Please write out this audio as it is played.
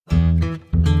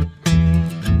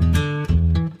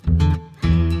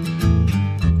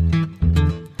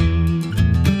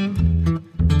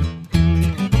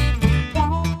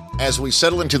as we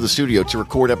settle into the studio to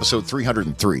record episode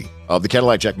 303 of the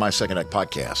Cadillac Jack My Second Act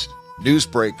podcast, news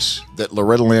breaks that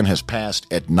Loretta Lynn has passed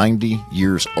at 90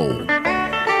 years old. Well,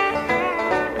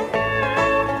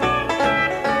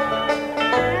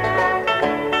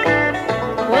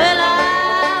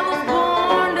 I was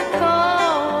born to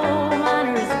coal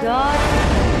miner's daughter.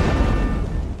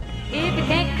 If you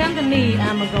can't come to me,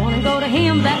 I'm gonna go to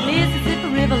him. That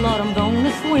Mississippi River, Lord, I'm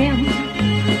gonna swim.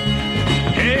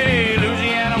 Hey,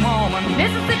 Louisiana woman,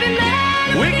 Mississippi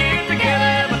man, we get together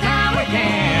every time we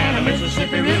can. The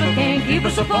Mississippi River can't keep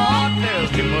us apart.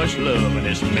 There's too much love in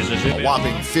this Mississippi. A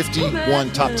whopping 51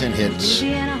 top 10 hits,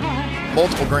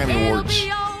 multiple Grammy Awards,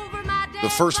 the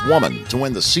first woman to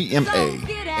win the CMA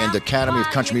and Academy of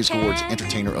Country Music Awards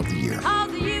Entertainer of the Year. The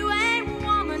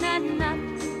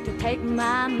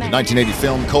 1980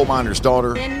 film Coal Miner's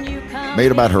Daughter,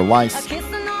 made about her life,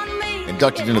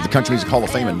 inducted into the Country Music Hall of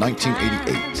Fame in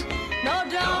 1988.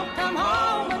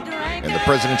 And the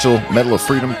Presidential Medal of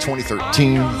Freedom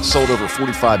 2013, sold over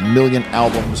 45 million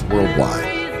albums worldwide.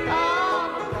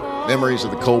 Memories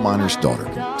of the Coal Miner's Daughter,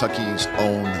 Kentucky's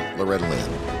own Loretta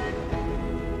Lynn.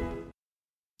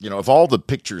 You know, of all the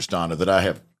pictures, Donna, that I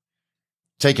have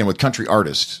taken with country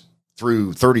artists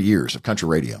through 30 years of country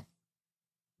radio,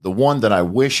 the one that I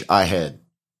wish I had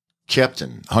kept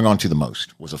and hung on to the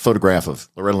most was a photograph of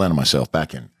Loretta Lynn and myself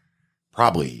back in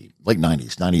probably late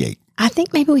 90s, 98. I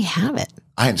think maybe we have it.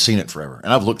 I hadn't seen it forever,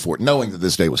 and I've looked for it, knowing that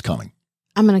this day was coming.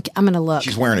 I'm gonna look.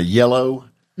 She's wearing a yellow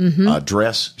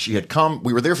dress. She had come.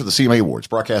 We were there for the CMA Awards,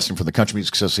 broadcasting for the Country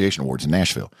Music Association Awards in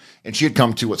Nashville, and she had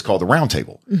come to what's called the Round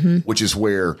Table, which is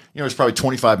where there's probably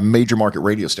 25 major market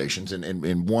radio stations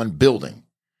in one building,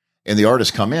 and the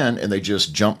artists come in and they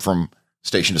just jump from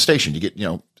station to station. You get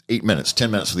 8 minutes,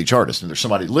 10 minutes with each artist, and there's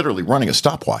somebody literally running a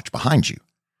stopwatch behind you.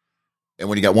 And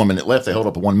when you got 1 minute left, they hold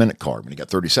up a 1 minute card. When you got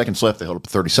 30 seconds left, they hold up a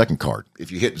 30-second card.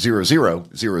 If you hit 0000,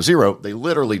 they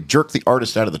literally jerk the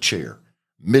artist out of the chair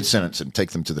mid-sentence and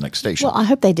take them to the next station. Well, I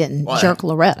hope they didn't jerk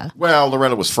Loretta. Well,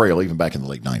 Loretta was frail even back in the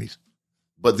late 90s.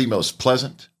 But the most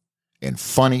pleasant and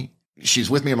funny.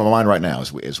 She's with me in my mind right now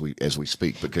as we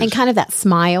speak. Because and kind of that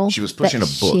smile. She was pushing a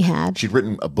book. She had. She'd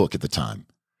written a book at the time.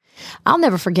 I'll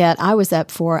never forget, I was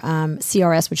up for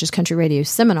CRS, which is Country Radio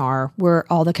Seminar,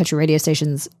 where all the country radio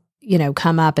stations,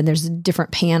 come up and there's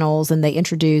different panels and they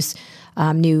introduce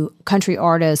new country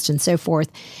artists and so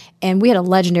forth. And we had a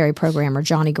legendary programmer,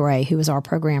 Johnny Gray, who was our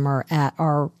programmer at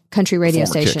our country radio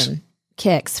station,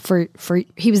 Kicks.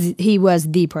 He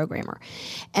was the programmer.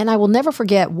 And I will never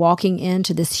forget walking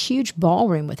into this huge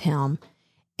ballroom with him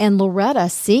and Loretta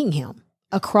seeing him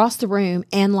across the room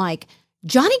and like,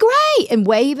 Johnny Gray, and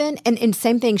waving, and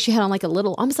same thing. She had on like a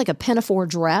little, almost like a pinafore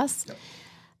dress. Yep.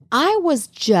 I was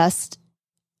just,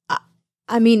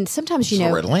 sometimes,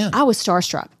 I was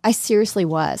starstruck. I seriously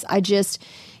was.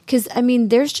 Because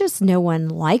there's just no one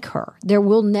like her. There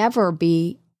will never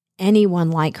be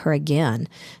anyone like her again.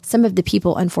 Some of the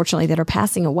people, unfortunately, that are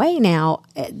passing away now,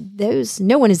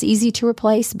 no one is easy to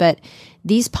replace, but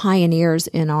these pioneers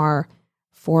in our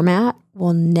format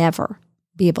will never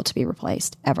be able to be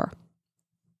replaced, ever.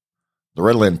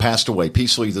 Loretta Lynn passed away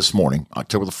peacefully this morning,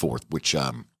 October the 4th, which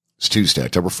is Tuesday,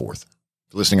 October 4th.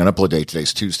 If you're listening on Upload Day,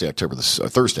 today's Thursday, October the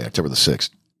 6th.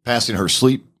 Passed in her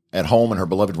sleep at home in her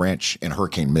beloved ranch in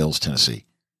Hurricane Mills, Tennessee.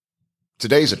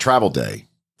 Today's a travel day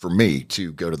for me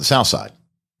to go to the South Side,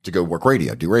 to go work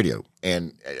radio, do radio.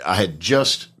 And I had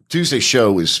Tuesday's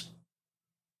show is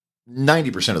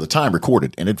 90% of the time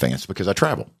recorded in advance because I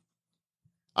travel.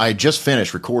 I had just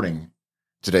finished recording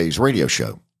today's radio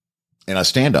show. And I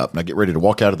stand up and I get ready to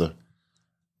walk out of the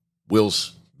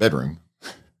Will's bedroom.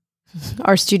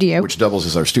 Our studio. Which doubles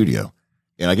as our studio.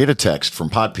 And I get a text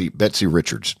from Pod Peep, Betsy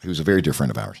Richards, who's a very dear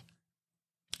friend of ours.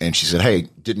 And she said, hey,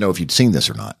 didn't know if you'd seen this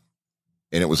or not.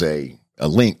 And it was a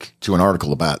link to an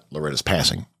article about Loretta's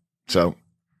passing. So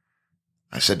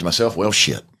I said to myself, well,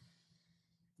 shit.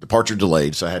 Departure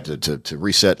delayed, so I had to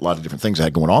reset a lot of different things I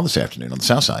had going on this afternoon on the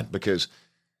South Side because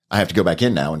I have to go back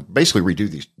in now and basically redo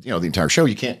these, the entire show.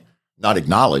 You can't not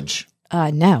acknowledge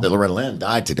that Loretta Lynn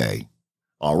died today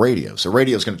on radio. So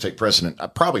radio is going to take precedent,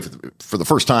 probably for the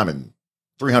first time in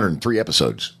 303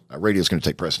 episodes. Radio is going to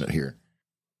take precedent here.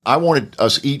 I wanted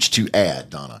us each to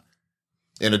add, Donna,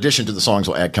 in addition to the songs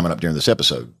we'll add coming up during this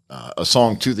episode, a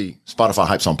song to the Spotify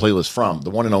Hype Song playlist from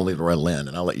the one and only Loretta Lynn.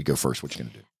 And I'll let you go first. What you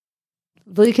going to do?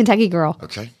 Blue Kentucky Girl.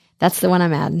 Okay. That's the one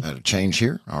I'm adding. A change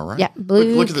here. All right. Yeah.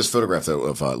 Look at this photograph, though,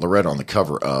 of Loretta on the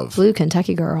cover of Blue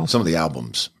Kentucky Girl. Some of the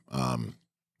albums.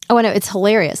 Oh, I know. It's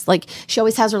hilarious. Like, she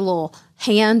always has her little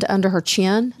hand under her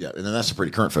chin. Yeah, and then that's a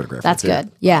pretty current photograph. That's right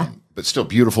good. Yeah. But still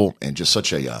beautiful and just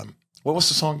such a, what was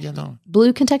the song again, Donna?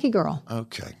 Blue Kentucky Girl.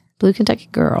 Okay. Blue Kentucky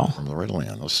Girl. From Loretta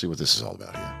Lynn. Let's see what this is all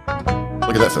about here.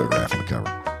 Look at that photograph on the cover.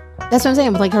 That's what I'm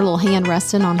saying, with like her little hand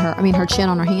resting on her, her chin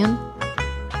on her hand.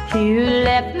 You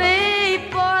left me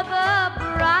for the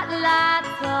bright lights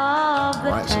of the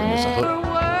All right, so there's a hook.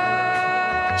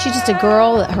 world. She's just a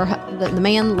girl that the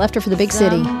man left her for the big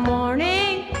city. Some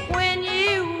morning when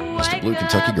you Just a wake Blue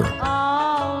Kentucky girl. up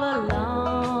all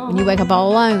alone. When you wake up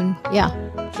all alone. Yeah.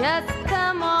 Just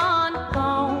come on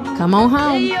home. Come on to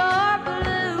home. your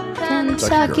Blue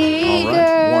Kentucky All right.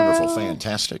 girl. Wonderful.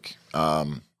 Fantastic.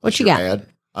 What you your got? Ad?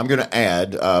 I'm going to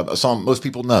add a song most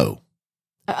people know.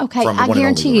 Okay, From the I one and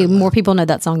guarantee only you Loretta more Lynn. people know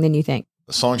that song than you think.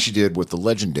 A song she did with the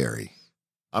legendary.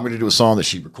 I'm going to do a song that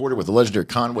she recorded with the legendary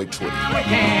Conway Twitty.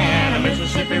 Can a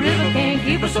Mississippi River can't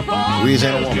keep us apart.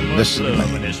 Louisiana woman, Mississippi Love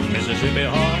in man. this Mississippi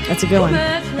heart. That's a good one.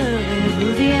 Much love in the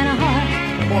Louisiana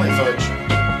heart. Good morning, folks.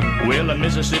 Well, the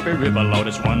Mississippi River, Lord,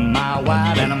 it's 1 mile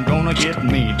wide, and I'm gonna get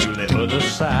me to the other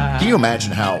side. Can you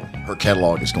imagine how her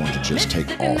catalog is going to just take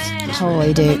off this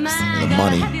Holy dukes. and the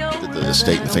money that the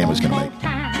estate and the family's going to make?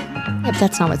 Yeah, but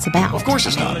that's not what it's about. Of course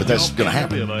it's not, but that's going to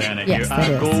happen. Yes, that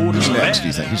is. Who's next, do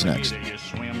you think? Who's next?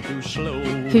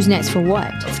 Who's next for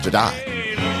what? To die.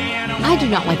 I do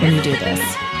not like when you do this.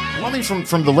 Well, I mean,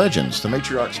 from the legends, the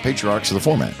matriarchs, patriarchs of the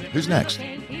format. Who's next?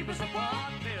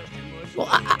 Well,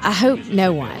 I hope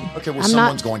no one. Okay, well, I'm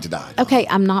someone's not, going to die. Okay,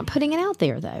 I'm not putting it out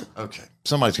there, though. Okay,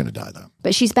 somebody's going to die, though.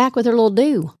 But she's back with her little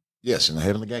do. Yes, in the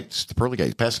heavenly gates, the pearly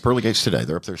gates, past the pearly gates today.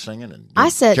 They're up there singing and I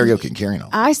said- karaoke and carrying on.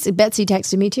 Betsy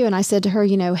texted me, too, and I said to her,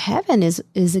 heaven is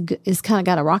kind of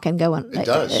got a rockin' going. It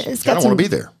does. It's I got don't some, want to be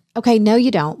there. Okay, no,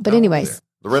 you don't. But I don't wanna be anyways. there.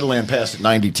 Loretta Lynn passed at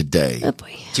 90 today. Oh,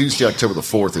 boy. Tuesday, October the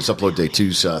 4th. It's upload day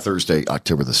Thursday,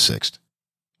 October the 6th.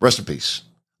 Rest in peace,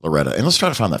 Loretta. And let's try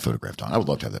to find that photograph, Don. I would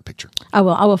love to have that picture. I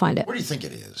will find it. Where do you think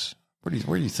it is? Where do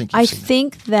you think you've I seen it?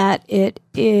 think that it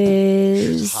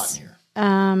It's hot is. in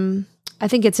here. I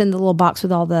think it's in the little box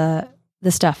with all the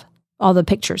stuff, all the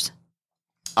pictures.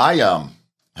 I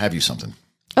have you something.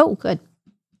 Oh, good.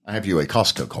 I have you a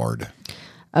Costco card.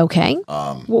 Okay.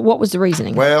 What was the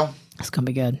reasoning? Well, It's gonna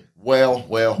be good. well.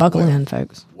 Buckle in,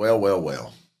 folks.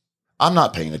 Well. I'm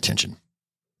not paying attention.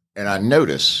 And I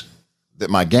notice that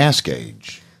my gas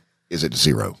gauge is at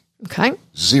 0. Okay.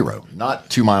 0. Not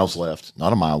 2 miles left,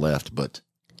 not a mile left, but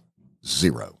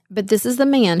 0. But this is the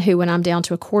man who, when I'm down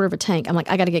to a quarter of a tank, I'm like,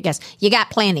 I got to get gas. You got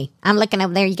plenty. I'm looking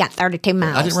over there. You got 32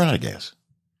 miles. I didn't run out of gas.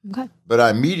 Okay. But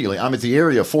I'm at the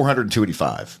area of 400 and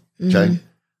 285, okay?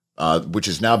 Which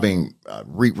is now being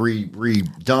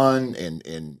redone,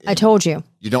 and I told you,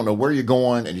 you don't know where you're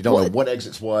going, and you don't know what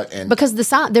exit's what. And because the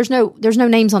sign, there's no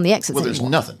names on the exits well, there's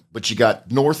anymore. nothing. But you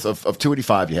got north of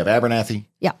 285, you have Abernathy.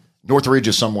 Yeah. Northridge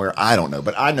is somewhere, I don't know.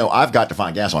 But I know I've got to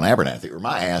find gas on Abernathy, or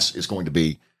my ass is going to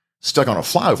be stuck on a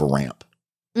flyover ramp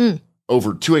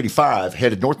over 285,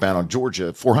 headed northbound on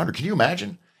Georgia 400. Can you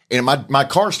imagine? And my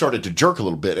car started to jerk a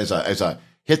little bit as I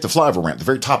hit the flyover ramp, the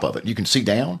very top of it. You can see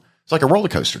down. It's like a roller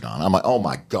coaster, Don. I'm like, oh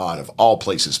my God, of all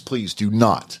places, please do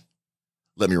not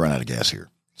let me run out of gas here.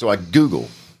 So I Google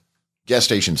gas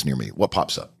stations near me. What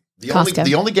pops up? Costco.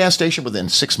 The only gas station within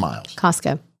 6 miles.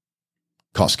 Costco.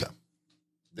 Costco.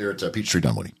 They're at Peachtree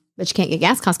Dunwoody. But you can't get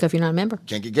gas Costco if you're not a member.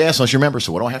 Can't get gas unless you're a member.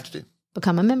 So what do I have to do?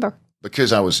 Become a member.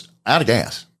 Because I was out of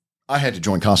gas, I had to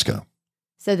join Costco.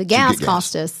 So the gas get gas.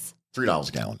 cost us. $3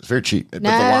 a gallon. It's very cheap. But the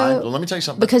No. line, well, let me tell you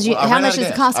something. Because I how ran much out of is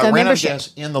the gas. Costco I ran membership? out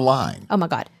of gas in the line. Oh my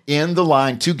God. In the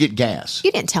line to get gas.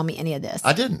 You didn't tell me any of this.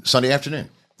 I didn't. Sunday afternoon.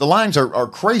 The lines are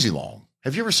crazy long.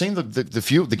 Have you ever seen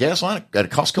the gas line at a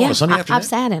Costco on a Sunday afternoon? I've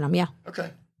sat in them, yeah. Okay.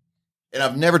 And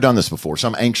I've never done this before, so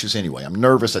I'm anxious anyway. I'm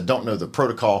nervous. I don't know the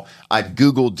protocol. I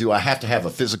Googled, do I have to have a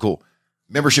physical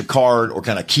membership card, or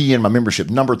can I key in my membership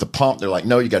number at the pump? They're like,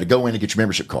 no, you got to go in and get your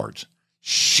membership cards.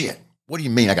 Shit. What do you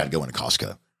mean I got to go into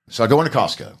Costco? So I go into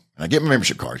Costco and I get my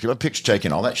membership card, get my picture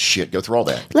taken, all that shit, go through all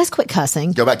that. Let's quit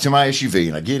cussing. Go back to my SUV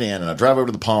and I get in and I drive over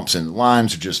to the pumps, and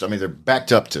lines are just, they're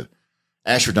backed up to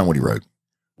Ashford Dunwoody Road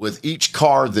with each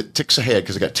car that ticks ahead,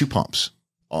 because I got 2 pumps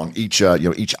on each,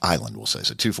 each island, we'll say.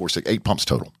 So 2, 4, 6, 8 pumps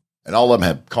total. And all of them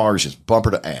have cars just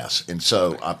bumper to ass. And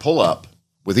so I pull up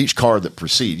with each car that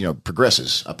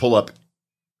progresses. I pull up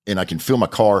and I can feel my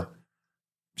car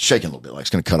shaking a little bit, like it's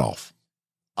going to cut off.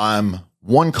 I'm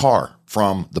 1 car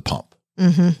from the pump.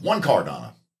 Mm-hmm. 1 car,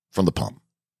 Donna, from the pump.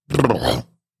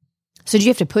 So did you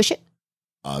have to push it?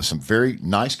 Some very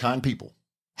nice, kind people.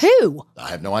 Who? I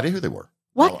have no idea who they were.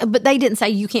 What? Well, But they didn't say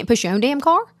you can't push your own damn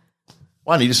car?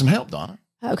 I needed some help, Donna.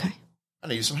 Okay. I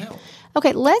needed some help.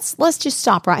 Okay, let's just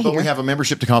stop right But here. we have a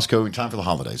membership to Costco in time for the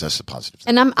holidays. That's the positive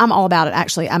thing. And I'm all about it,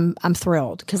 actually. I'm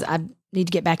thrilled because I need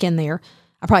to get back in there.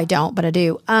 I probably don't, but I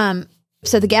do.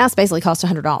 So the gas basically costs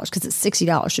 $100 because it's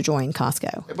 $60 to join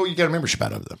Costco. But you got a membership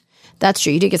out of it, though. That's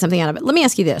true. You did get something out of it. Let me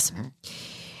ask you this. And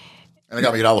they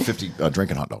got me $1.50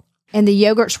 drinking hot dog. And the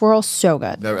yogurt swirl, so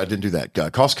good. No, I didn't do that.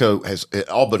 Costco has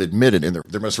all but admitted in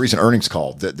their most recent earnings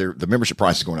call that the membership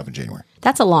price is going up in January.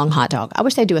 That's a long hot dog. I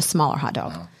wish they'd do a smaller hot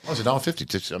dog. Well, it's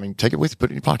 $1.50. I mean, take it with you, put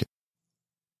it in your pocket.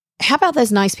 How about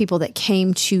those nice people that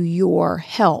came to your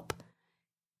help?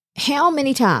 How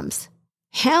many times,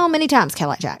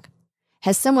 Cadillac Jack,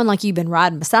 has someone like you been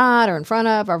riding beside or in front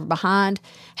of or behind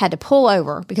had to pull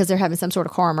over because they're having some sort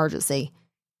of car emergency?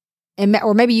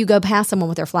 Or maybe you go past someone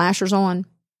with their flashers on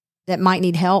that might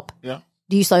need help. Yeah.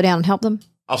 Do you slow down and help them?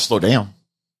 I'll slow down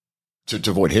to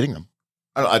avoid hitting them.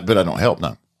 But I don't help,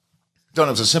 no. It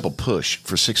was a simple push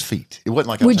for 6 feet. It wasn't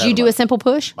like Would you do a simple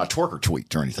push? my twerker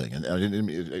tweaked or anything. And I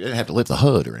didn't have to lift the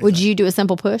hood or anything. Would you do a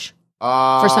simple push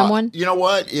for someone? You know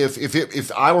what?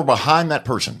 If I were behind that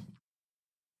person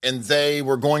and they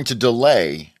were going to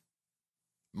delay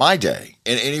my day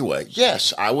in any way,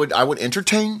 yes, I would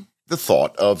entertain the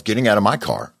thought of getting out of my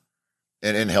car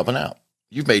and helping out.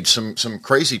 You've made some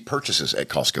crazy purchases at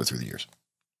Costco through the years.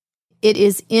 It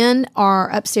is in our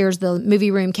upstairs, the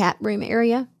movie room, cat room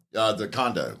area. The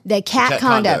condo. The cat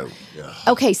condo. Yeah.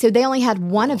 Okay, so they only had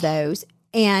one of those,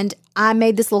 and I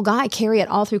made this little guy carry it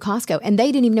all through Costco, and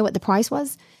they didn't even know what the price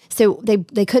was. So they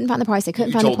couldn't find the price. They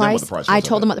couldn't find the price. I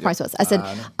told them what the price was. I said,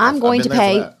 I'm going to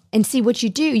pay and see what you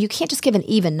do. You can't just give an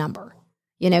even number,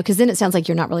 because then it sounds like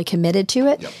you're not really committed to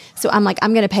it. Yep. So I'm like,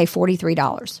 I'm going to pay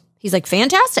 $43. He's like,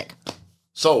 fantastic.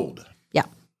 Sold. Yeah.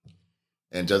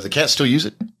 And does the cat still use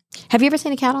it? Have you ever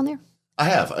seen a cat on there? I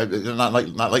have. Not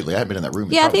lately. I haven't been in that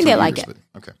room. Yeah, I think they like it.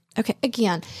 Okay. Okay.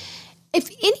 Again, if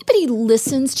anybody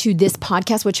listens to this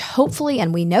podcast, which hopefully,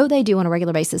 and we know they do on a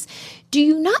regular basis, do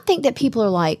you not think that people are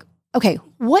like, okay,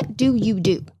 what do? You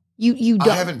don't.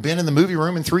 I haven't been in the movie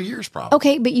room in 3 years, probably.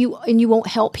 Okay, but you won't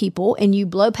help people, and you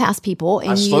blow past people,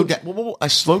 and I slow down. Well, I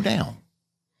slow down.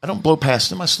 I don't blow past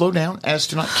them. I slow down as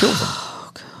to not kill them.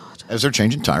 Oh God! As they're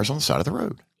changing tires on the side of the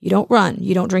road. You don't run.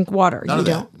 You don't drink water. None you of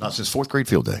don't. that. Not since 4th grade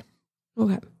field day.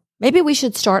 Okay. Maybe we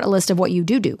should start a list of what you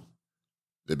do.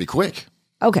 That'd be quick.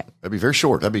 Okay. That'd be very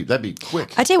short. That'd be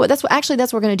quick. I tell you what. That's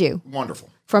what we're going to do. Wonderful.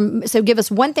 So give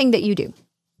us one thing that you do.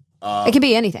 It can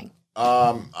be anything.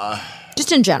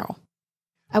 Just in general.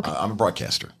 Okay. I'm a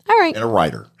broadcaster. All right. And a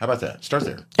writer. How about that? Start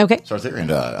there. Okay. Start there.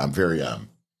 And I'm very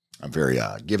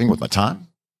giving with my time.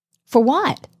 For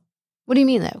what? What do you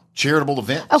mean though? Charitable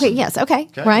events. Okay. Yes. Okay.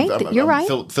 Right. You're right.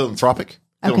 Philanthropic.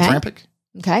 Okay. Philanthropic.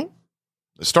 Okay.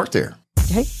 Let's start there.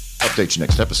 Okay. Update you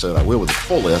next episode. I will with a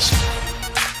full list.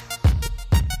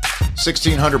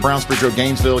 1600 Brownsbridge Road,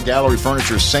 Gainesville. Gallery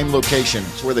Furniture, same location.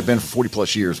 It's where they've been for 40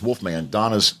 plus years. Wolfman,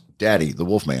 Donna's daddy, the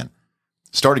Wolfman,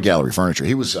 started Gallery Furniture.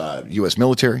 He was U.S.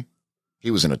 military.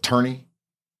 He was an attorney.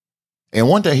 And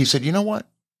one day he said, you know what?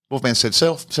 Wolfman said,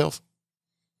 Self,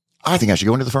 I think I should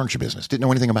go into the furniture business. Didn't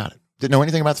know anything about it. Didn't know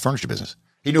anything about the furniture business.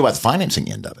 He knew about the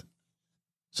financing end of it.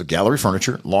 So Gallery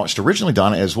Furniture launched originally,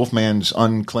 Donna, as Wolfman's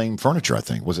Unclaimed Furniture, I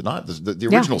think. Was it not? The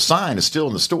original sign is still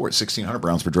in the store at 1600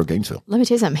 Brownsbridge Road, Gainesville. Let me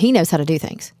tell you something. He knows how to do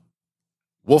things.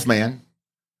 Wolfman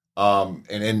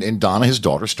and Donna, his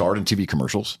daughter, starred in TV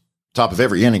commercials. Top of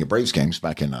every inning of Braves games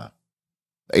back in the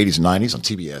 80s and 90s on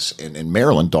TBS. And in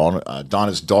Maryland,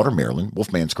 Donna's daughter, Marilyn,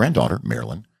 Wolfman's granddaughter,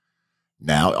 Marilyn,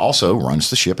 now also runs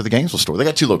the ship at the Gainesville store. They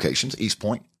got 2 locations, East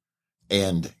Point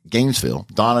and Gainesville.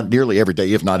 Donna, nearly every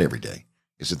day, if not every day,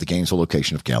 is at the Gainesville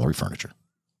location of Gallery Furniture.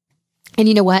 And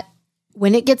you know what?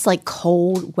 When it gets like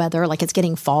cold weather, like it's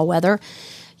getting fall weather,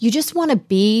 you just want to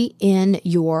be in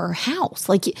your house.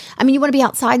 Like, I mean, you want to be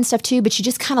outside and stuff too, but you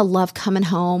just kind of love coming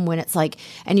home when it's like,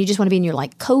 and you just want to be in your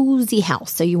like cozy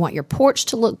house. So you want your porch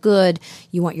to look good.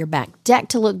 You want your back deck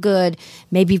to look good.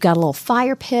 Maybe you've got a little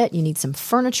fire pit. You need some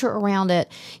furniture around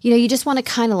it. You just want to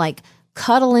kind of like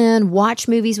cuddle in, watch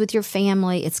movies with your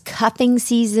family. It's cuffing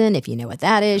season, if you know what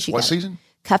that is. What season?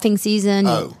 Cuffing season.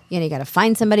 Oh. You got to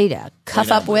find somebody to cuff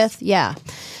up with. Yeah.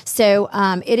 So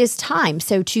it is time.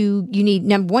 So you need,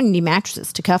 number one, you need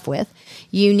mattresses to cuff with.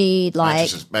 You need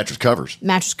like mattress covers.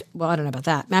 Well, I don't know about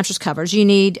that. Mattress covers. You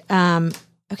need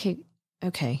okay.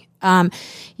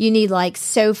 You need like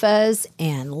sofas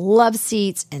and love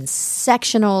seats and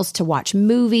sectionals to watch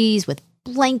movies with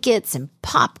blankets and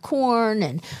popcorn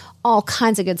and all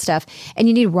kinds of good stuff. And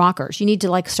you need rockers. You need to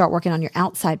like start working on your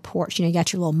outside porch. You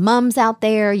got your little mums out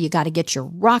there. You got to get your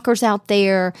rockers out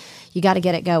there. You got to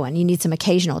get it going. You need some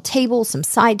occasional tables, some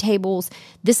side tables.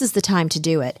 This is the time to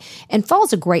do it. And fall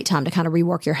is a great time to kind of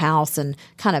rework your house and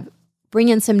kind of bring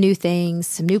in some new things,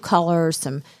 some new colors,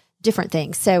 some different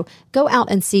things. So go out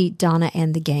and see Donna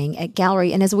and the gang at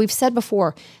Gallery. And as we've said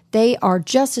before, they are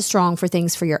just as strong for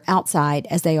things for your outside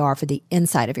as they are for the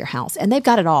inside of your house. And they've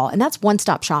got it all. And that's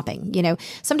one-stop shopping. You know,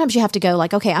 sometimes you have to go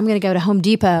like, okay, I'm going to go to Home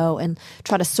Depot and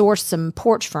try to source some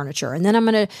porch furniture. And then I'm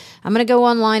going to go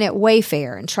online at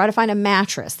Wayfair and try to find a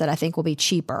mattress that I think will be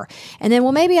cheaper. And then,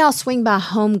 well, maybe I'll swing by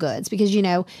Home Goods because, you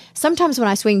know, sometimes when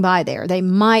I swing by there, they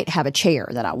might have a chair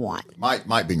that I want.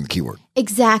 Might being the keyword.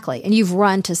 Exactly. And you've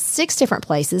run to 6 different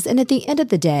places. And at the end of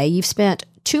the day, you've spent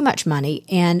too much money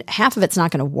and half of it's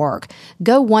not going to work.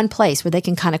 Go one place where they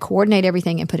can kind of coordinate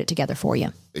everything and put it together for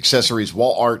you. Accessories,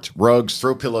 wall art, rugs,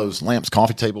 throw pillows, lamps,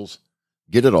 coffee tables.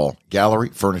 Get it all. Gallery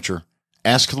Furniture.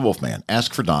 Ask for the Wolfman.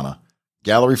 Ask for Donna.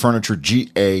 Gallery Furniture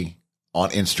GA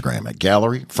on Instagram at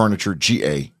Gallery Furniture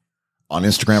GA on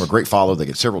Instagram. A great follow. They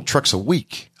get several trucks a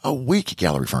week at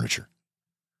Gallery Furniture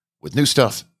with new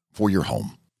stuff for your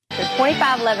home. There's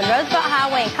 2511 Rosebud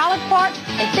Highway in College Park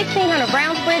and 1600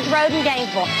 Brownsbridge Road in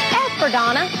Gainesville. Ask for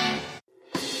Donna.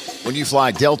 When you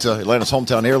fly Delta, Atlanta's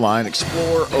hometown airline,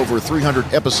 explore over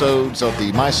 300 episodes of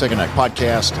the My Second Act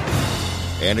podcast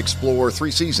and explore 3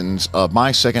 seasons of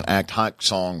My Second Act hype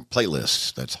song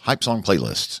playlists. That's hype song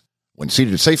playlists. When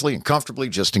seated safely and comfortably,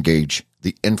 just engage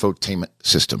the infotainment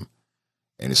system.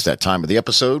 And it's that time of the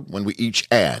episode when we each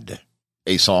add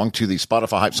a song to the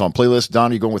Spotify hype song playlist.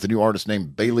 Don, you're going with a new artist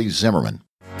named Bailey Zimmerman.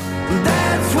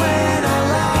 That's when I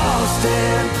lost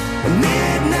it.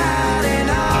 Midnight in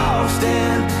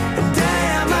Austin.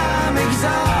 Damn, I'm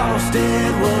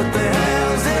exhausted. What the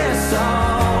hell's this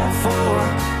all for?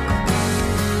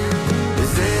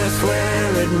 Is this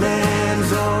where it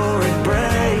mends or it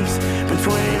breaks?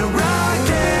 Between a rock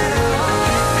and a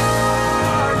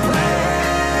hard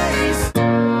place.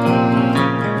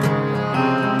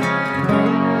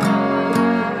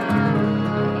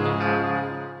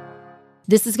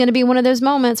 This is going to be one of those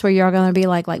moments where you're going to be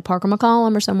like Parker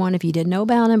McCollum or someone. If you didn't know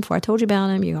about him before I told you about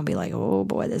him, you're going to be like, oh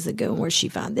boy, this is a good one. Where'd she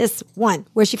find this one?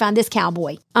 Where'd she find this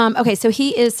cowboy? Okay, so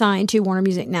he is signed to Warner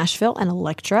Music Nashville and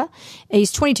Elektra.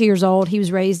 He's 22 years old. He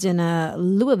was raised in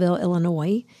Louisville,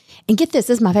 Illinois. And get this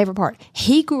is my favorite part.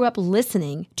 He grew up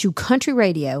listening to country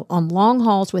radio on long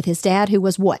hauls with his dad, who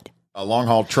was what? A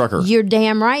long-haul trucker. You're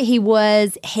damn right he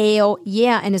was. Hell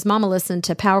yeah. And his mama listened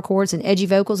to power chords and edgy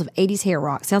vocals of 80s hair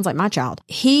rock. Sounds like my child.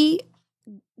 He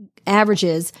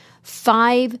averages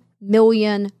 5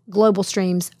 million global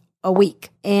streams a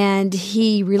week. And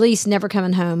he released Never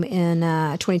Coming Home in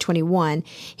 2021.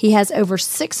 He has over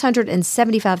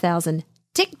 675,000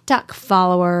 TikTok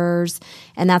followers,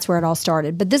 and that's where it all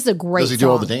started. But this is a great Does he do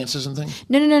all the dances and things?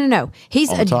 No. He's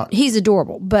On top. he's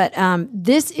adorable, but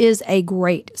this is a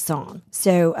great song.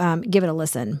 So give it a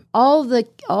listen. All the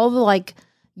like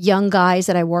young guys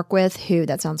that I work with, who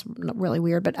that sounds really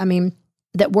weird, but I mean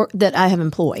that I have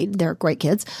employed, they're great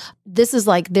kids. This is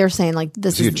like they're saying like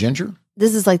this Is he a ginger?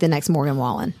 This is like the next Morgan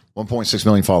Wallen. 1.6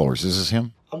 million followers. Is this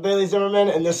him? I'm Bailey Zimmerman,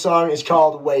 and this song is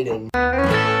called Waiting.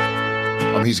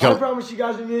 He's I got. promise you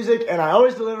guys the music, and I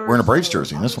always deliver. Wearing a Braves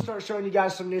jersey in this I'm one. gonna start showing you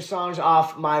guys some new songs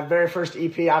off my very first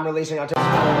EP I'm releasing on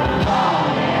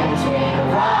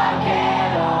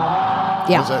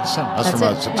Yeah, What is that? That's That's from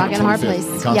it. September Rock in a Hard 25th. Place.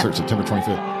 The concert Yeah. September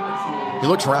 25th. He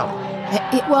looks rowdy.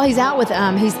 Well, he's out with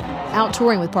he's out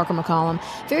touring with Parker McCollum,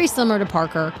 very similar to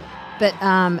Parker, but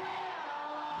that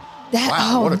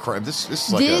Wow, what a crap! This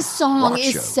is like this a song rock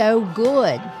is show. so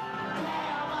good.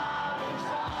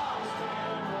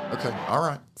 Okay, all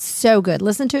right. So good.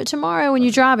 Listen to it tomorrow when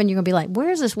you're driving. You're going to be like,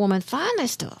 where's this woman find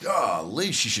this stuff?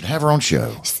 Golly, she should have her own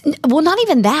show. Well, not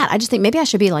even that. I just think maybe I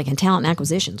should be like in talent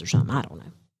acquisitions or something. I don't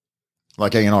know.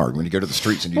 Like A&R, when you go to the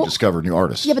streets and you discover new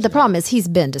artists. Yeah, but the problem is he's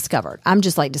been discovered. I'm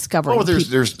just like discovering. Oh,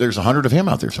 there's 100 of him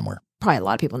out there somewhere. Probably a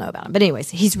lot of people know about him. But anyways,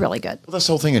 he's really good. Well, that's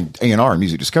the whole thing in A&R,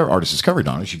 music discovery, artist discovery,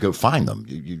 Don, is you go find them.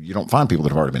 You don't find people that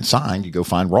have already been signed. You go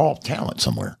find raw talent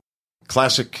somewhere.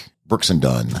 Classic Brooks and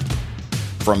Dunn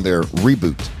from their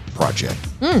Reboot project.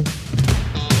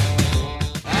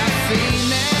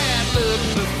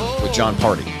 With John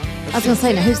Party. I was going to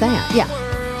say, now who's that? Yeah,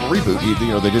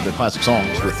 Reboot, they did their classic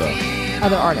songs with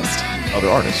other artist. other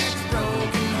artists.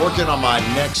 Working on my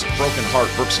next Broken Heart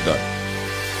Brooks and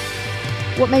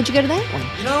Dunn. What made you go to that one?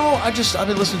 I've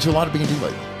been listening to a lot of B&D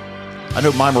lately. I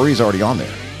know My Marie's already on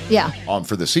there Yeah.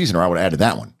 for the season, or I would have added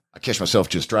that one. I catch myself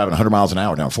just driving 100 miles an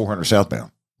hour down 400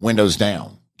 southbound, windows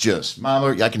down. Just, My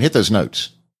Marie, I can hit those notes.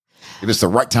 If it's the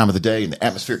right time of the day and the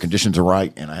atmospheric conditions are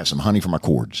right, and I have some honey for my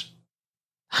chords.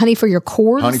 Honey for your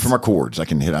chords? Honey for my chords. I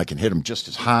can hit them just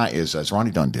as high as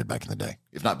Ronnie Dunn did back in the day,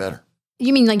 if not better.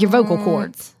 You mean like your vocal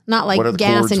cords, not What are like the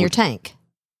gas chords in your with- tank.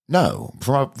 No,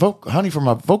 honey for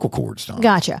my vocal cords, Don.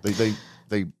 Gotcha.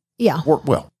 They Yeah. work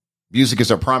well. Music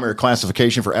is our primary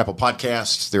classification for Apple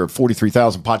Podcasts. There are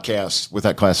 43,000 podcasts with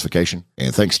that classification.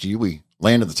 And thanks to you, we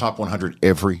land in the top 100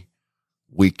 every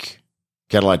week.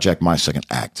 Cadillac Jack, my second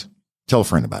act. Tell a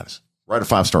friend about us. Write a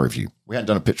 5-star review. We hadn't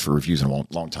done a pitch for reviews in a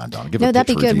long time, Donna. Give a No, that'd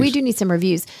be pitch for good. We reviews. do need some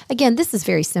reviews. Again, this is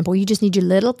very simple. You just need your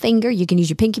little finger. You can use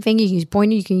your pinky finger. You can use your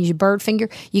pointer. You can use your bird finger.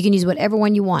 You can use whatever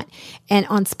one you want. And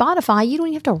on Spotify, you don't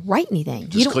even have to write anything.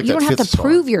 Just You don't, click you that don't have to fifth star.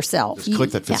 prove yourself. Just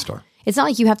click that fifth star. It's not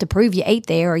like you have to prove you ate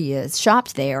there or you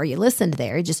shopped there or you listened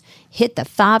there. You just hit the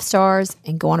 5 stars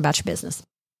and go on about your business.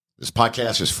 This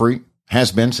podcast is free.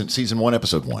 Has been since season 1,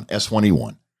 episode 1,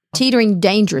 S1E1. Teetering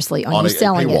dangerously on you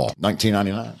selling paywall, it.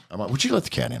 $19.99. I'm like, would you let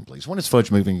the cat in, please? When is Fudge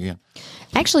moving again?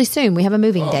 Actually, soon. We have a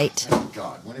moving date. Thank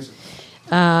God. When is it?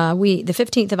 The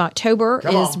 15th of October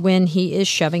Come is on. when he is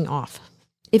shoving off.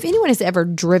 If anyone has ever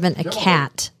driven a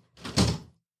cat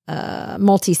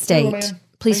multi-state,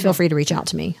 please feel free to reach out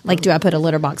to me. Like, do I put a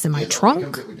litter box in my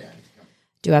trunk?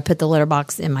 Do I put the litter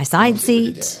box in my side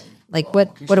seat? Like,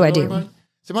 what do I do?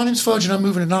 So my name's Fudge, and I'm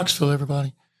moving to Knoxville,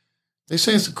 everybody. They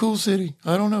say it's a cool city.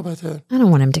 I don't know about that. I don't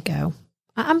want him to go.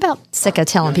 I'm about sick of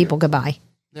telling people goodbye.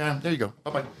 Yeah, there you go.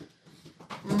 Bye-bye.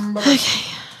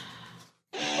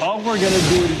 All we're going to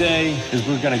do today is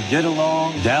we're going to get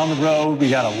along down the road. We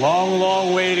got a long,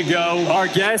 long way to go. Our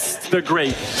guest, the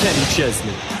great Kenny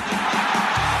Chesney.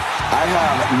 I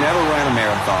have never ran a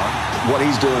marathon. What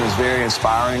he's doing is very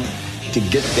inspiring. To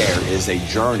get there is a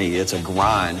journey. It's a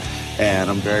grind, and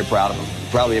I'm very proud of him.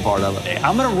 Proud to be a part of it.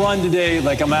 I'm going to run today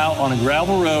like I'm out on a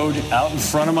gravel road out in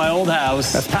front of my old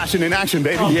house. That's passion in action,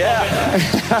 baby. Yeah.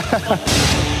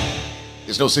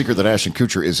 It's no secret that Ashton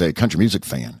Kutcher is a country music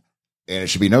fan, and it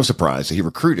should be no surprise that he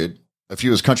recruited a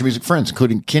few of his country music friends,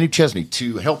 including Kenny Chesney,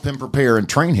 to help him prepare and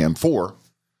train him for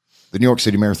the New York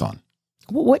City Marathon.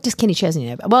 What does Kenny Chesney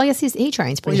know? Well, I guess he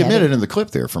trains Well, pretty you heavy. admitted in the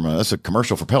clip there that's a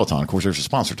commercial for Peloton. Of course, there's a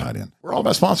sponsor tied in. We're all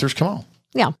about sponsors. Come on.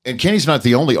 Yeah. And Kenny's not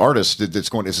the only artist that's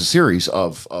going. It's a series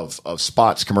of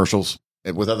spots, commercials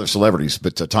with other celebrities.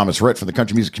 But Thomas Rhett from the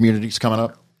country music community is coming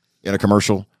up in a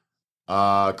commercial.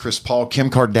 Chris Paul, Kim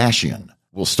Kardashian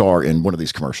will star in one of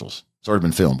these commercials. It's already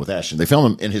been filmed with Ashton. They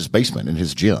film him in his basement, in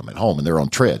his gym at home, and they're on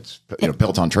treads,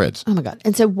 Peloton treads. Oh my God.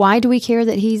 And so why do we care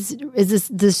that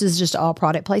this is just all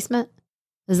product placement?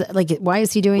 Is it like, why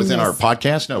is he doing Within this? our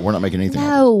podcast? No, we're not making anything.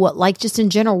 No, like just in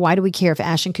general, why do we care if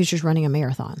Ashton Kutcher's running a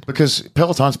marathon? Because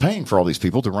Peloton's paying for all these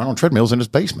people to run on treadmills in his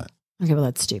basement. Okay, well,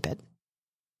 that's stupid.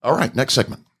 All right, next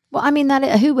segment. Well, I mean,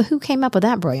 who came up with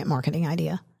that brilliant marketing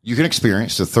idea? You can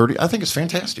experience the 30. I think it's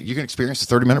fantastic. You can experience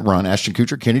the 30-minute run. Ashton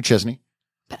Kutcher, Kenny Chesney,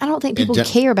 But I don't think people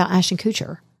care about Ashton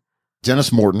Kutcher.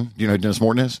 Dennis Morton. Do you know who Dennis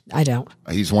Morton is? I don't.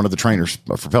 He's one of the trainers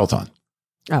for Peloton.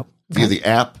 Oh, Via the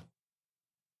app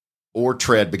or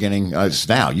tread beginning it's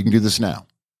now. You can do this now.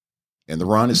 And the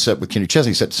run is set with Kenny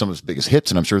Chesney, set to some of his biggest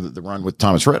hits, and I'm sure that the run with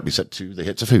Thomas Rhett will be set to the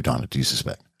hits of who, Donna, do you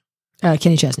suspect?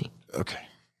 Kenny Chesney. Okay.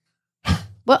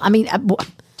 Well, I mean,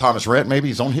 Thomas Rhett, maybe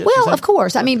his own hits? well, of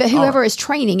course. I mean, but whoever is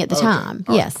training at the time,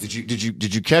 All right. yes. Did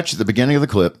you catch at the beginning of the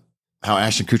clip how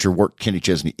Ashton Kutcher worked Kenny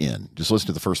Chesney in? Just listen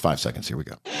to the first 5 seconds. Here we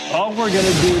go. All we're going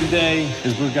to do today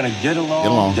is we're going to get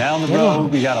along down the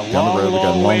road. We got a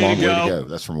long way to go.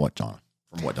 That's from what, Donna?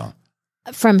 From what, Donna?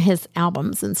 From his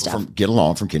albums and stuff. From Get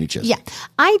Along from Kenny Chesney. Yeah,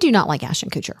 I do not like Ashton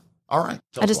Kutcher. All right.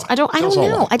 I don't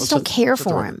know. I just don't care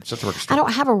for him. I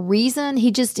don't have a reason.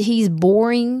 He's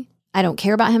boring. I don't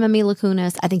care about him and Mila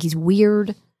Kunis. I think he's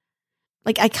weird.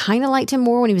 Like, I kind of liked him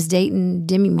more when he was dating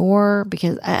Demi Moore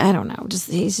because I don't know.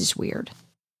 He's just weird.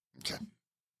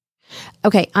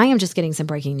 Okay. I am just getting some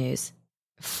breaking news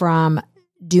from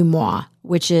Dumois,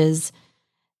 which is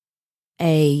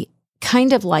a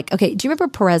kind of like, okay, do you remember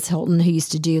Perez Hilton who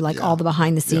used to do like all the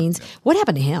behind the scenes? Yeah. What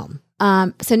happened to him?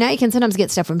 So now you can sometimes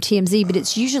get stuff from TMZ, but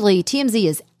it's usually TMZ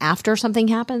is after something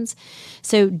happens.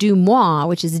 So Dumois,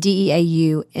 which is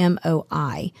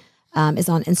DEAUMOI, is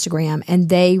on Instagram, and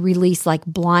they release like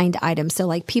blind items. So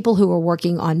like people who are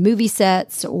working on movie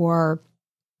sets, or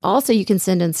also you can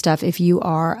send in stuff if you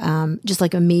are just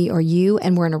like a me or you,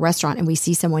 and we're in a restaurant and we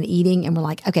see someone eating and we're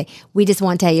like, okay, we just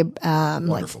want to tell you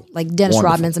like Dennis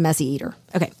Rodman's a messy eater.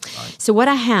 Okay. Right. So what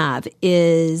I have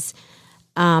is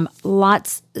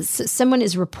someone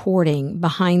is reporting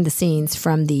behind the scenes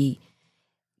from the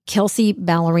Kelsey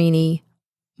Ballerini,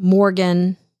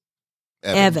 Morgan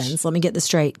Evans, let me get this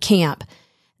straight, camp,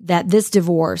 that this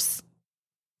divorce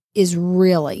is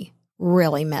really,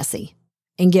 really messy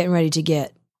and getting ready to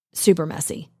get super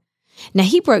messy. Now,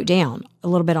 he broke down a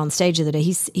little bit on stage the other day.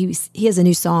 He has a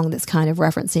new song that's kind of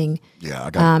referencing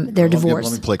their divorce.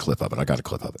 Let me play a clip of it. I got a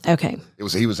clip of it. Okay.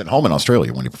 He was at home in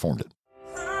Australia when he performed it.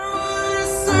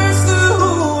 Search the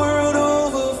whole world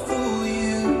over for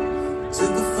you.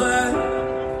 Took a flight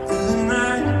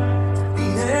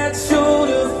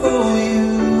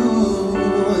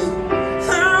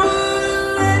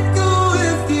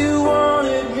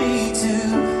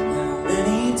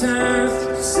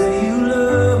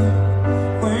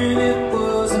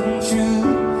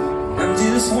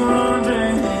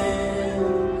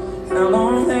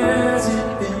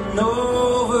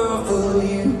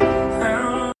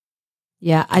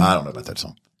Yeah, I don't know about that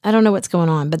song. I don't know what's going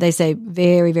on, but they say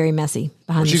very, very messy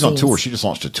behind the scenes. She's on tour. She just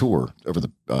launched a tour over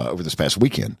this past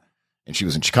weekend, and she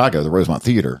was in Chicago, the Rosemont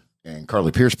Theater, and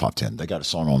Carly Pierce popped in. They got a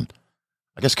song on,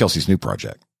 I guess, Kelsey's new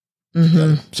project.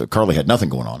 So Carly had nothing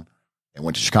going on and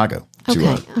went to Chicago. Okay,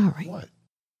 all right. What?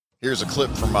 Here's a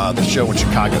clip from the show in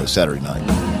Chicago Saturday night.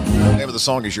 The name of the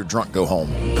song is "You're Drunk, Go Home."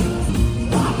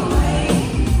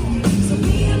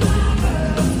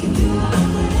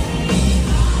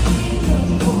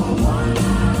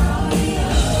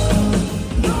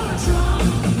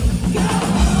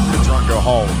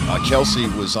 Home. Kelsey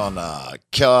was on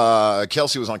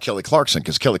Kelly Clarkson,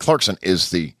 because Kelly Clarkson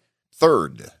is the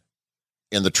third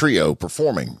in the trio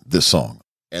performing this song.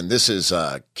 And this is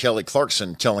Kelly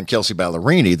Clarkson telling Kelsey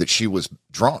Ballerini that she was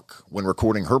drunk when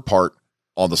recording her part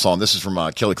on the song. This is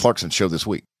from Kelly Clarkson's show this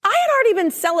week. I had already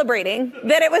been celebrating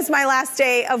that it was my last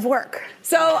day of work.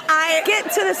 So I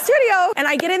get to the studio and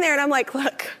I get in there and I'm like,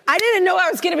 look, I didn't know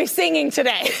I was going to be singing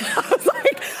today. I was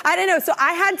like, I didn't know. So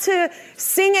I had to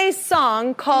sing a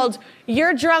song called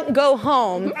 "You're Drunk, Go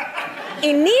Home,"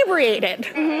 inebriated,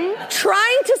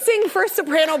 trying to sing first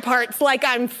soprano parts like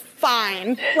I'm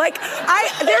fine. Like,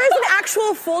 there is an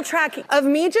actual full track of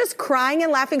me just crying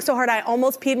and laughing so hard I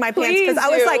almost peed my pants, because I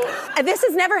was like, this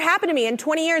has never happened to me in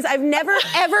 20 years. I've never,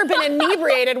 ever been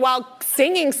inebriated while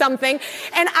singing something.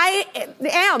 And I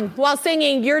am while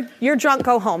singing You're Drunk,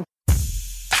 Go Home.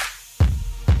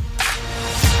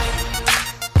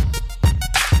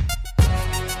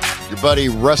 Your buddy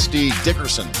Rusty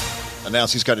Dickerson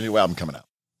announced he's got a new album coming out.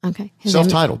 Okay.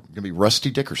 Self-titled. Going to be Rusty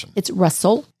Dickerson. It's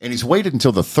Russell. And he's waited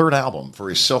until the third album for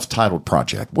his self-titled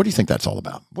project. What do you think that's all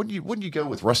about? Wouldn't you go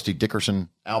with Rusty Dickerson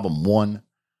album 1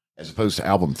 as opposed to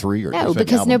album 3? Or no,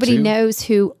 because nobody knows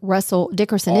who Russell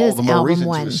Dickerson is. All the more album reason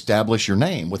 1 to establish your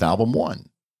name with album 1.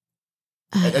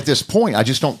 At this point, I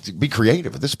just don't be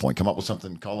creative. At this point, come up with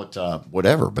something, call it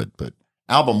whatever. But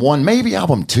album 1, maybe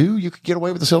album 2, you could get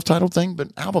away with the self-titled thing.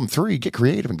 But album 3, get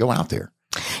creative and go out there.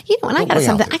 You know, and I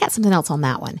got something else on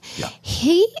that one. Yeah.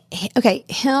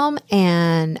 Him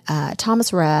and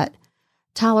Thomas Rhett,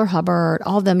 Tyler Hubbard,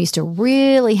 all of them used to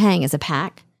really hang as a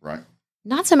pack. Right.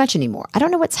 Not so much anymore. I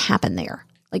don't know what's happened there.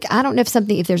 Like, I don't know if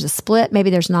there's a split, maybe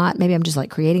there's not. Maybe I'm just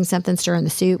like creating something, stirring the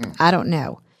soup. I don't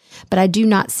know. But I do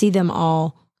not see them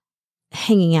all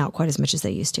hanging out quite as much as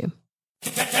they used to.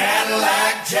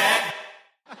 Cadillac Jack.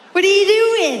 What are you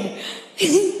doing?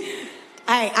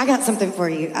 Hey, I got something for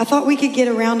you. I thought we could get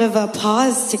a round of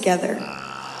applause together.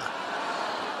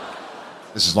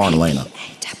 This is Lauren Elena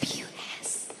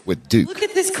with Duke. Look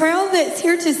at this crowd that's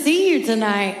here to see you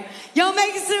tonight. Y'all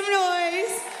make some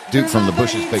noise. Duke from the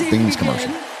Bush's Baked Beans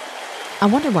commercial. I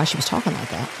wonder why she was talking like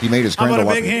that. He made his How Grand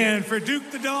about Ole a big Opry. hand for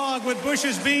Duke the dog with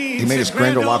Bush's Beans. He made his and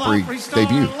Grand Ole Opry star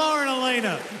debut. Lauren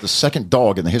Elena. The second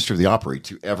dog in the history of the Opry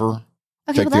to ever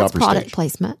Okay, take well, the that's Opry product stage.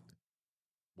 placement.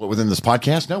 What, within this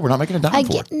podcast? No, we're not making a dime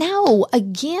for it. No,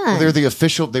 again. Well, they're the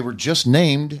official. They were just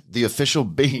named the official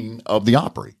bean of the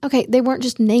Opry. Okay, they weren't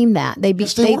just named that. They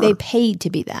were. paid to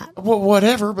be that. Well,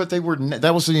 whatever, but they were.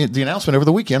 That was the announcement over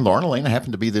the weekend. Lauren Elena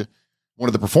happened to be one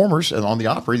of the performers on the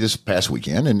Opry this past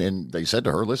weekend, and they said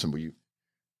to her, "Listen, will you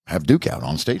have Duke out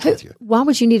on stage with you?" Why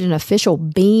would you need an official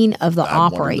bean of the I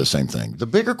Opry? wondered the same thing. The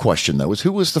bigger question, though, is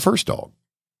who was the first dog?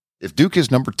 If Duke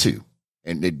is number 2,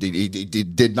 and he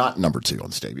did not number 2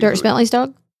 on stage. Dirk Bentley's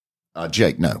dog?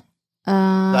 Jake, no.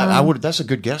 I would. That's a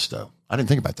good guess, though. I didn't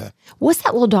think about that. What's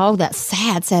that little dog, that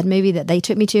sad movie that they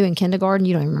took me to in kindergarten?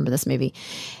 You don't even remember this movie.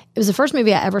 It was the first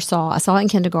movie I ever saw. I saw it in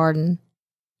kindergarten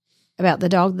about the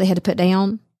dog they had to put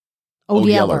down. Old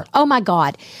Yeller. Oh, my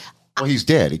God. Well, he's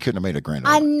dead. He couldn't have made a Grand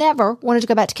Ole. I never wanted to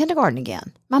go back to kindergarten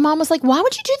again. My mom was like, why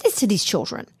would you do this to these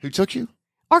children? Who took you?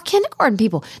 Our kindergarten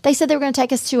people. They said they were going to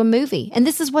take us to a movie, and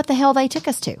this is what the hell they took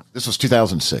us to. This was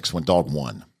 2006 when Dog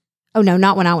won. Oh, no,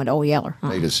 not when I went to Old Yeller.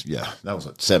 That was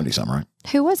 70-something, right?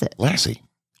 Who was it? Lassie.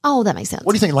 Oh, that makes sense.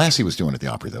 What do you think Lassie was doing at the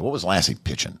Opry, though? What was Lassie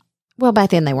pitching? Well, back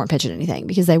then they weren't pitching anything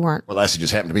because they weren't. Well, Lassie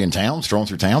just happened to be in town, strolling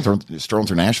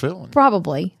through Nashville.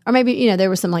 Probably. Or maybe, there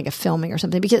was some like a filming or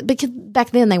something because back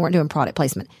then they weren't doing product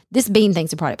placement. This bean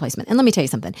thing's a product placement. And let me tell you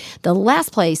something. The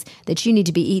last place that you need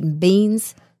to be eating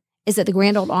beans is at the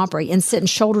Grand Ole Opry and sitting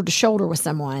shoulder to shoulder with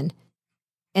someone.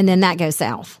 And then that goes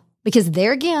south. Because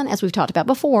there again, as we've talked about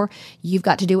before, you've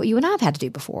got to do what you and I have had to do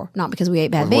before. Not because we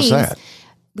ate bad beans. What's that?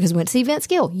 Because we went to see Vince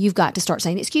Gill. You've got to start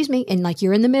saying, excuse me, and like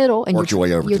you're in the middle and Work your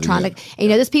way over you're to the trying end. to,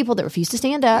 and there's people that refuse to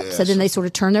stand up. Yes. So then they sort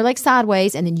of turn their legs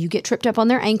sideways and then you get tripped up on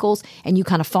their ankles and you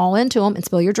kind of fall into them and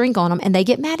spill your drink on them and they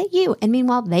get mad at you. And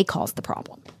meanwhile, they caused the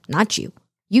problem, not you.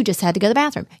 You just had to go to the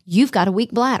bathroom. You've got a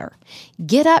weak bladder.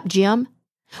 Get up, Jim.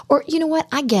 Or, you know what?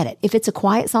 I get it. If it's a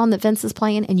quiet song that Vince is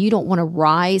playing and you don't want to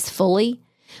rise fully,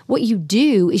 what you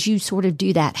do is you sort of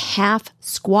do that half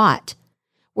squat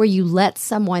where you let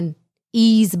someone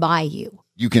ease by you.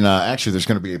 You can actually, there's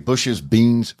going to be a Bush's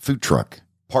Beans food truck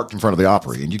parked in front of the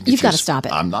Opry. And You've got to stop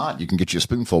it. I'm not. You can get you a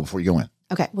spoonful before you go in.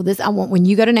 Okay. Well, when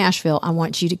you go to Nashville, I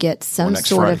want you to get some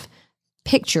sort of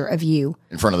picture of you.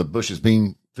 In front of the Bush's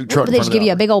Bean food truck. They just give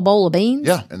you a big old bowl of beans?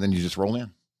 Yeah. And then you just roll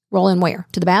in. Roll in where?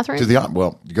 To the bathroom?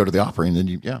 You go to the Opry and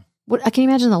then What, can you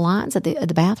imagine the lines at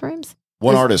the bathrooms?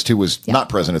 One artist who was not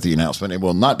present at the announcement and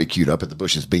will not be queued up at the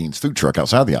Bush's Beans food truck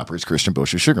outside the Opry is Christian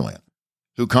Bush of Sugar Land,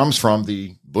 who comes from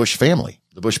the Bush family,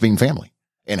 the Bush Bean family,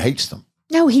 and hates them.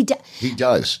 No, he does.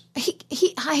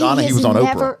 Donna, he was on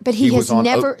Oprah. But he has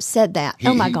never said that.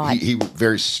 Oh, my God. He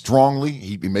very strongly,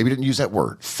 he maybe didn't use that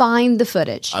word. Find the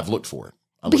footage. I've looked for it.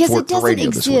 Because it doesn't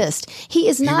exist. He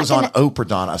is not. He was on Oprah,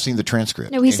 Donna. I've seen the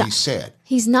transcript. No, he's not. He said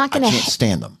he's not going to. I can't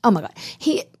stand them. Oh my God,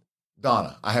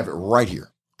 Donna, I have it right here.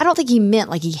 I don't think he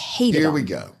meant like he hated them. Here we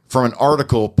go. From an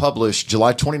article published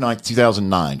July 29th,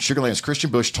 2009, Sugarland's Christian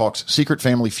Bush talks secret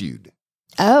family feud.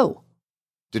 Oh.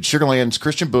 Did Sugarland's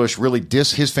Christian Bush really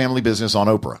diss his family business on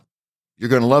Oprah? You're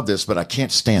going to love this, but I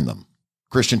can't stand them.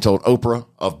 Christian told Oprah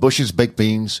of Bush's Baked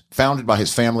Beans, founded by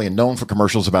his family and known for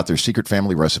commercials about their secret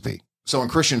family recipe. So when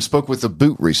Christian spoke with The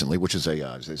Boot recently, which is a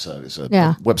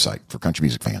website for country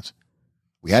music fans,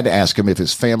 we had to ask him if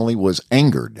his family was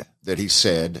angered that he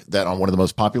said that on one of the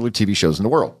most popular TV shows in the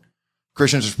world.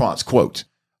 Christian's response, quote,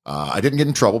 I didn't get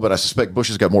in trouble, but I suspect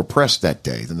Bush's got more press that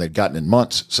day than they'd gotten in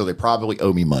months, so they probably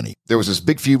owe me money. There was this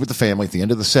big feud with the family at the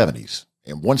end of the 70s,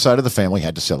 and one side of the family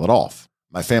had to sell it off.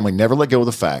 My family never let go of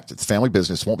the fact that the family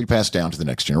business won't be passed down to the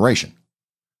next generation.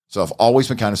 So I've always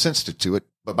been kind of sensitive to it.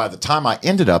 But by the time I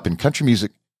ended up in country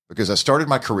music, because I started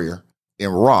my career in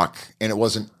rock and it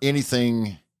wasn't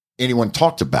anything anyone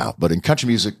talked about, but in country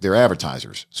music, they're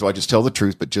advertisers. So I just tell the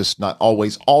truth, but just not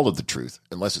always all of the truth,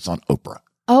 unless it's on Oprah.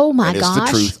 Oh my gosh. It's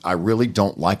the truth. I really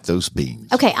don't like those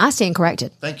beans. Okay, I stand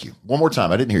corrected. Thank you. One more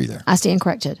time. I didn't hear you there. I stand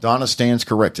corrected. Donna stands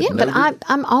corrected. Yeah, but I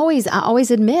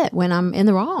always admit when I'm in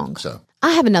the wrong. So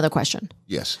I have another question.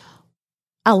 Yes.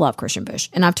 I love Christian Bush.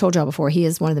 And I've told y'all before, he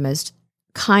is one of the most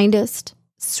kindest,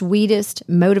 sweetest,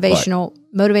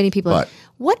 motivating people.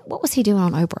 What was he doing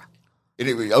on Oprah?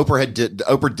 Oprah did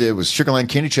was Sugarland,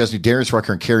 Kenny Chesney, Darius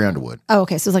Rucker, and Carrie Underwood. Oh,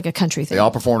 okay. So it's like a country thing. They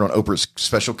all performed on Oprah's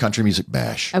special country music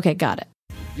bash. Okay, got it.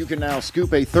 You can now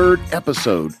scoop a third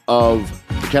episode of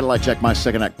the Cadillac Jack My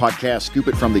Second Act podcast. Scoop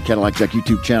it from the Cadillac Jack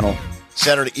YouTube channel.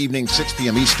 Saturday evening, 6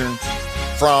 p.m. Eastern.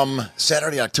 From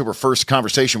Saturday, October 1st,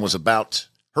 conversation was about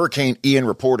Hurricane Ian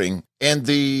reporting and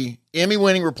the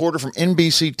Emmy-winning reporter from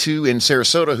NBC2 in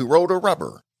Sarasota who rolled a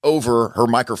rubber over her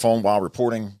microphone while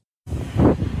reporting.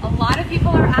 A lot of people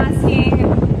are asking,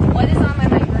 what is on my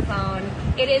microphone?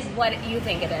 It is what you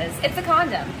think it is. It's a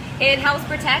condom. It helps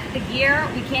protect the gear.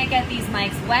 We can't get these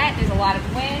mics wet. There's a lot of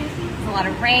wind. There's a lot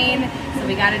of rain. So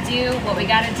we got to do what we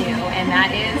got to do, and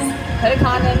that is put a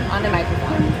condom on the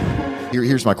microphone.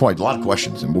 Here's my a lot of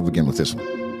questions, and we'll begin with this one.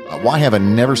 Why have I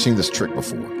never seen this trick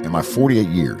before in my 48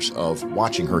 years of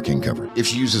watching hurricane coverage? If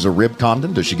she uses a rib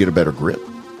condom, does she get a better grip?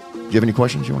 Do you have any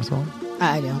questions you want to throw in?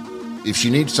 I don't. If she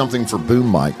needs something for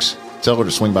boom mics, tell her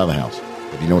to swing by the house.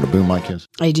 Do you know what a boom mic is?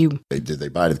 I do. Did they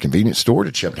buy it at the convenience store?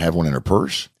 Did she happen to have one in her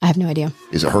purse? I have no idea.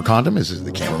 Is it her condom? Is it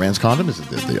the cameraman's condom? Is it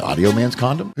the audio man's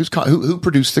condom? Who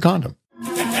produced the condom?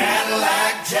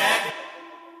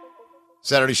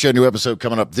 Saturday show, new episode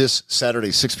coming up this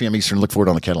Saturday, 6 p.m. Eastern. Look for it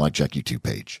on the Cadillac Jack YouTube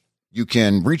page. You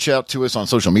can reach out to us on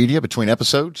social media between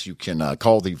episodes. You can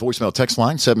call the voicemail text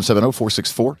line,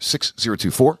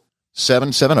 770-464-6024,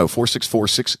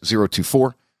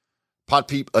 770-464-6024. Pod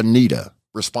Peep Anita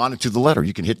responded to the letter.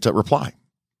 You can hit reply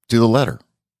to the letter.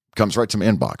 Comes right to my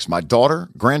inbox. My daughter,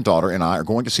 granddaughter, and I are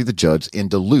going to see the Judds in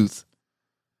Duluth.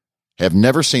 Have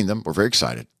never seen them. We're very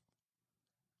excited.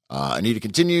 Anita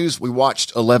continues, we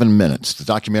watched 11 Minutes, the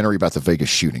documentary about the Vegas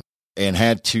shooting, and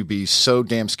had to be so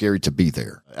damn scary to be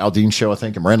there. Aldine show, I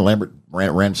think, and Miranda Lambert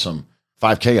ran some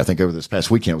 5K, I think, over this past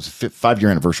weekend. It was a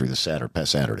 5-year anniversary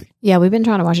past Saturday. Yeah, we've been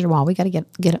trying to watch it a while. We got to get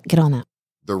on that.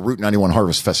 The Route 91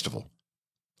 Harvest Festival.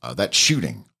 That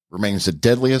shooting remains the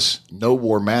deadliest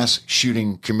no-war mass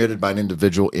shooting committed by an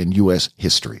individual in U.S.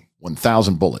 history.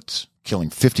 1,000 bullets, killing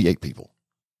 58 people,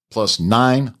 plus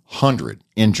 900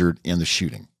 injured in the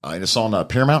shooting. And it's on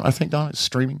Paramount, I think, Donna. It's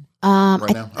streaming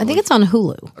right now. I think it's on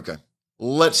Hulu. Okay.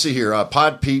 Let's see here.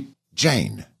 Pod Peep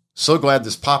Jane. So glad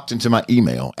this popped into my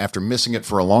email after missing it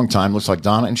for a long time. Looks like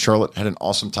Donna and Charlotte had an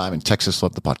awesome time in Texas.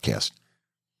 Loved the podcast.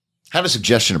 Had a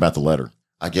suggestion about the letter.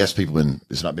 I guess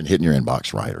it's not been hitting your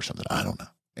inbox right or something. I don't know.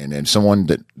 And then someone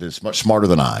that is much smarter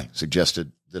than I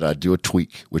suggested did I do a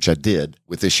tweak, which I did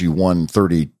with issue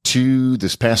 132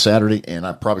 this past Saturday. And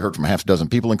I probably heard from a half a dozen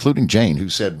people, including Jane, who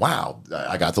said, wow,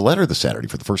 I got the letter this Saturday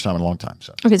for the first time in a long time.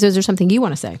 So, okay, so is there something you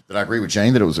want to say? Did I agree with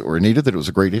Jane that it was, or Anita, that it was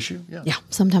a great issue? Yeah. Yeah,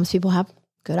 sometimes people have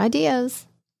good ideas.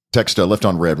 Text Left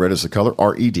on Red. Red is the color,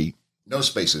 RED. No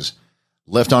spaces.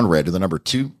 Left on Red to the number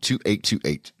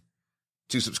 22828.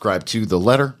 To subscribe to the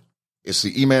letter. It's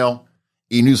the email,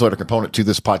 e-newsletter component to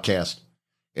this podcast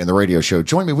and the radio show.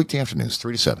 Join me weekday afternoons,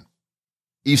 3 to 7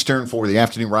 Eastern, for the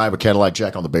afternoon ride with Cadillac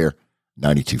Jack on the Bear,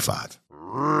 92.5.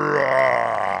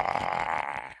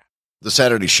 The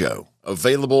Saturday Show,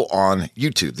 available on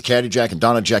YouTube, the Caddy Jack and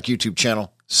Donna Jack YouTube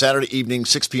channel, Saturday evening,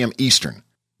 6 p.m. Eastern.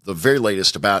 The very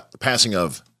latest about the passing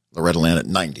of Loretta Lynn at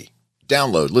 90.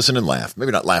 Download, listen, and laugh.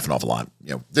 Maybe not laugh an awful lot,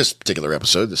 this particular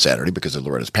episode, this Saturday, because of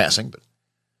Loretta's passing, but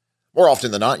more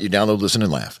often than not, you download, listen,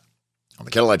 and laugh on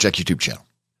the Cadillac Jack YouTube channel.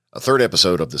 A third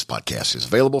episode of this podcast is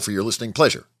available for your listening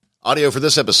pleasure. Audio for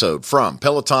this episode from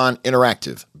Peloton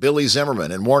Interactive, Billy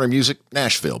Zimmerman and Warner Music,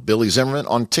 Nashville. Billy Zimmerman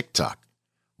on TikTok.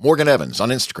 Morgan Evans on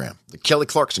Instagram. The Kelly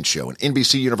Clarkson Show in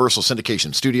NBC Universal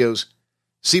Syndication Studios.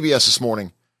 CBS This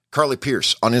Morning. Carly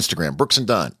Pierce on Instagram. Brooks and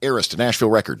Dunn, heiress to Nashville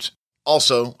Records.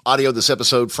 Also, audio this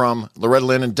episode from Loretta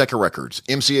Lynn and Decca Records,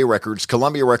 MCA Records,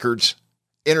 Columbia Records,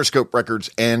 Interscope Records,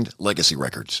 and Legacy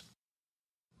Records.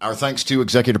 Our thanks to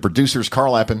executive producers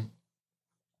Carl Appen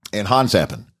and Hans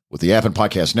Appen with the Appen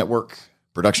Podcast Network.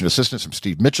 Production assistance from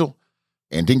Steve Mitchell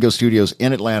and Dingo Studios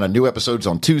in Atlanta. New episodes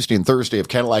on Tuesday and Thursday of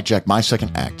Cadillac Jack, My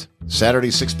Second Act.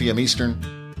 Saturday, 6 p.m. Eastern.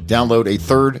 Download a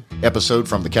third episode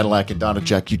from the Cadillac and Donna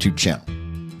Jack YouTube channel.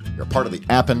 You're part of the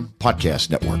Appen Podcast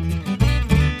Network.